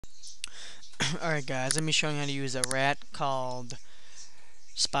Alright guys, let me show you how to use a rat called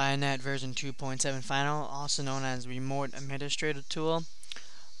Spynet version 2.7 final, also known as remote administrator tool.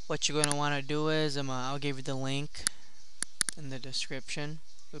 What you're going to want to do is, I'll give you the link in the description.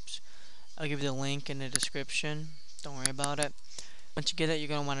 Oops. I'll give you the link in the description. Don't worry about it. Once you get it, you're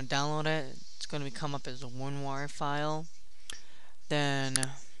going to want to download it. It's going to come up as a WinRAR file. Then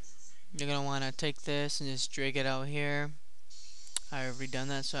you're going to want to take this and just drag it out here. I've already done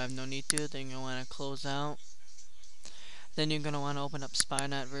that, so I have no need to. Then you're going to want to close out. Then you're going to want to open up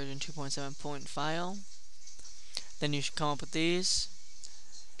Spynet version 2.7 file. Then you should come up with these: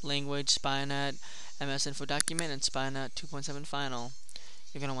 language, Spynet, MS Info document, and Spynet 2.7 final.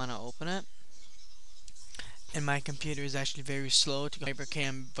 You're going to want to open it. And my computer is actually very slow to go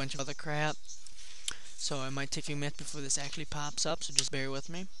hypercam, a bunch of other crap. So it might take a few minutes before this actually pops up, so just bear with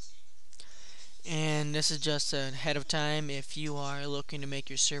me. And this is just ahead of time if you are looking to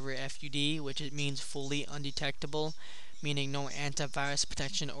make your server FUD, which it means fully undetectable, meaning no antivirus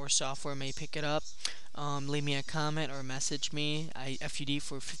protection or software may pick it up. Leave me a comment or message me. I FUD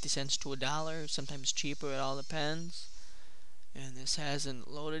for 50 cents to $1, sometimes cheaper, it all depends. And this hasn't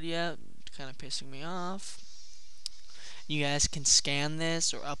loaded yet, kind of pissing me off. You guys can scan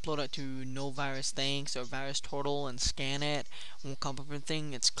this or upload it to No Virus Thanks or Virus Total and scan it. Won't come up with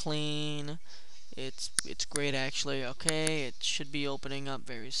anything. It's clean. It's great actually. Okay, it should be opening up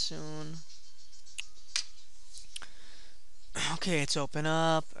very soon. Okay, it's open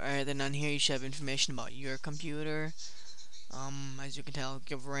up. Alright, then on here you should have information about your computer. As you can tell,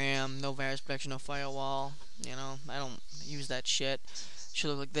 give RAM, no virus protection, no firewall. You know, I don't use that shit. Should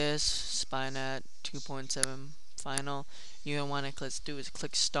look like this. Spynet 2.7 final. You're gonna want to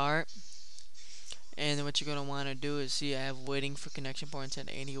click start. And then what you're gonna want to do is see I have waiting for connection points at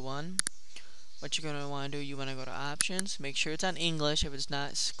 81. What you're going to want to do, you want to go to options, make sure it's on English. If it's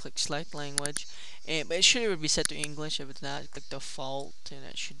not, click select language, but it should be set to English. If it's not, click default, and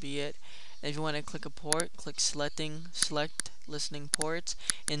that should be it. And if you want to click a port, click select listening ports,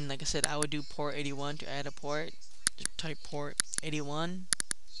 and like I said, I would do port 81 to add a port. Just type port 81,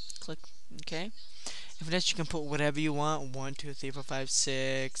 click OK. And for this you can put whatever you want: 1 2 3 4 5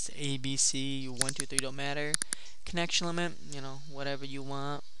 6 ABC, 1 2 3, don't matter. Connection limit, you know, whatever you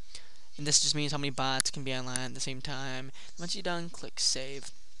want. And this just means how many bots can be online at the same time. Once you're done, click save.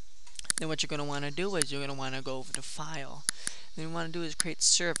 Then what you're going to want to do is you're going to want to go over to file. Then what you want to do is create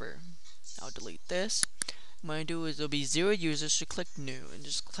server. I'll delete this. What I do is there'll be 0 users, so click new and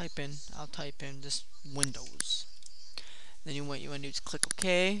just I'll type in just Windows. Then what you want to do is click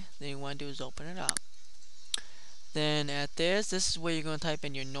OK. Then you want to do is open it up. Then at this is where you're going to type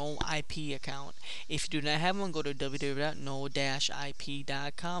in your no IP account. If you do not have one, go to www.no-ip.com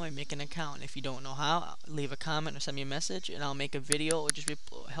and make an account. If you don't know how, leave a comment or send me a message, and I'll make a video or just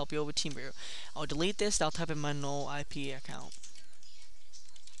help you over TeamViewer. I'll delete this. I'll type in my no IP account.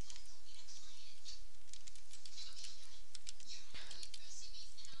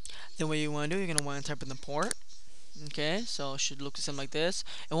 Then what you want to do, you're going to want to type in the port. Okay, so it should look something like this.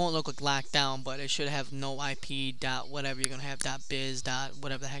 It won't look like locked down, but it should have no IP dot whatever you're gonna have dot biz dot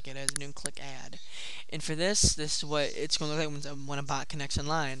whatever the heck it is, and then click add. And for this is what it's gonna look like when a bot connects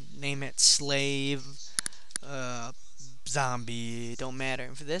online. Name it slave, zombie, don't matter.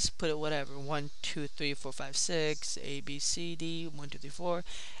 And for this, put it whatever 1 2 3 4 5 6 A B C D 1 2 3 4.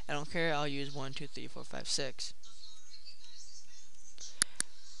 I don't care. I'll use 1 2 3 4 5 6.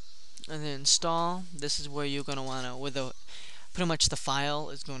 And then install. This is where you're gonna wanna pretty much the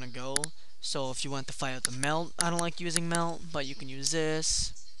file is gonna go. So if you want the file to melt, I don't like using melt, but you can use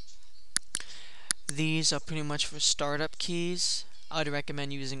this. These are pretty much for startup keys. I'd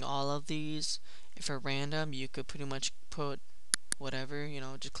recommend using all of these. If they're random, you could pretty much put whatever, you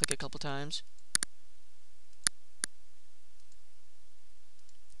know, just click a couple times.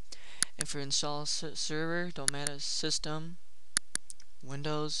 And for install server, don't matter, system,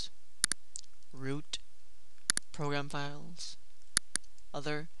 Windows, root, program files,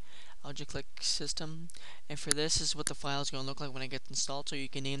 other. I'll just click system, and for this is what the file is going to look like when it gets installed. So you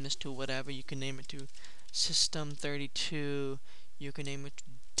can name this to whatever. You can name it to system32. You can name it to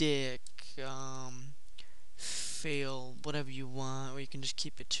dick, fail, whatever you want, or you can just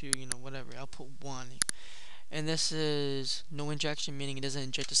keep it to, you know, whatever. I'll put 1. And this is no injection, meaning it doesn't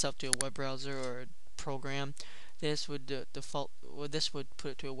inject itself to a web browser or a program. This would this would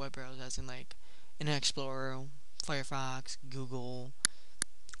put it to a web browser, as in like Internet Explorer, Firefox, Google,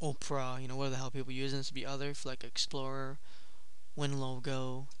 Opera, you know, what the hell people use. This would be other for like Explorer,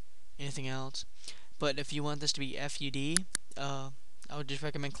 WinLogo, anything else. But if you want this to be FUD, I would just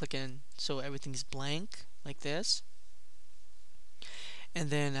recommend clicking so everything's blank like this. And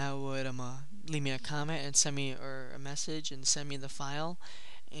then I would leave me a comment and send me or a message and send me the file,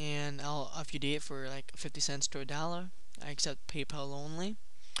 and if you do it for like 50 cents to $1, I accept PayPal only.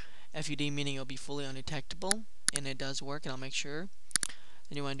 FUD meaning it'll be fully undetectable, and it does work, and I'll make sure.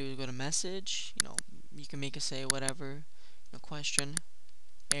 Then you want to do is go to message. You can make it say whatever. Question,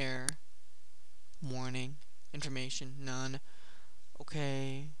 error, warning, information, none,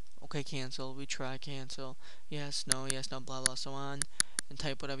 okay, okay, cancel, retry, cancel, yes, no, blah blah, so on, and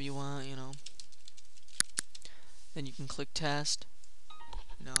type whatever you want. Then you can click test.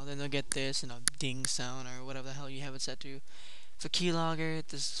 Then they'll get this and a ding sound or whatever the hell you have it set to. For keylogger,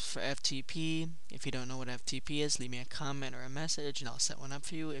 this is for FTP. If you don't know what FTP is, leave me a comment or a message and I'll set one up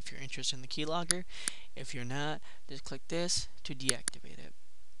for you if you're interested in the keylogger. If you're not, just click this to deactivate it.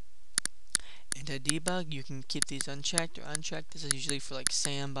 And to debug, you can keep these unchecked or unchecked. This is usually for like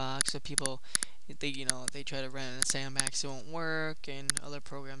sandbox, so people they try to run in a sandbox, it won't work, and other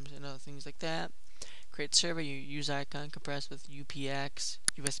programs and other things like that. Create server, you use icon, compress with UPX,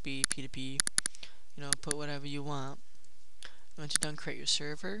 USB, P2P, put whatever you want. Once you're done, create your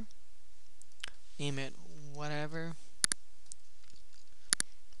server, name it whatever,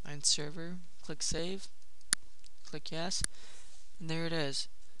 find server, click save, click yes, and there it is.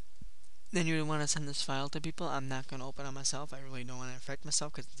 Then you want to send this file to people. I'm not going to open it myself. I really don't want to infect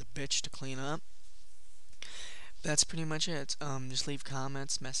myself because it's a bitch to clean up. That's pretty much it. Just leave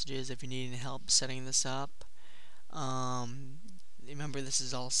comments, messages if you need any help setting this up. Remember, this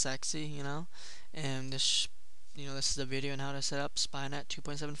is all sexy, and this is a video on how to set up Spynet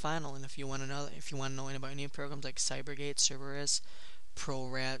 2.7 Final. And if you want to know about any programs like Cybergate, Cerberus,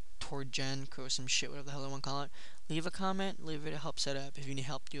 ProRat, TorGen, or some shit, whatever the hell I want to call it, leave a comment, leave it to help set up. If you need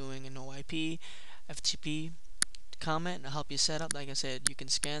help doing an OIP, FTP, comment and I'll help you set up. Like I said, you can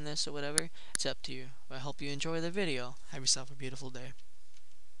scan this or whatever. It's up to you. I hope you enjoy the video. Have yourself a beautiful day.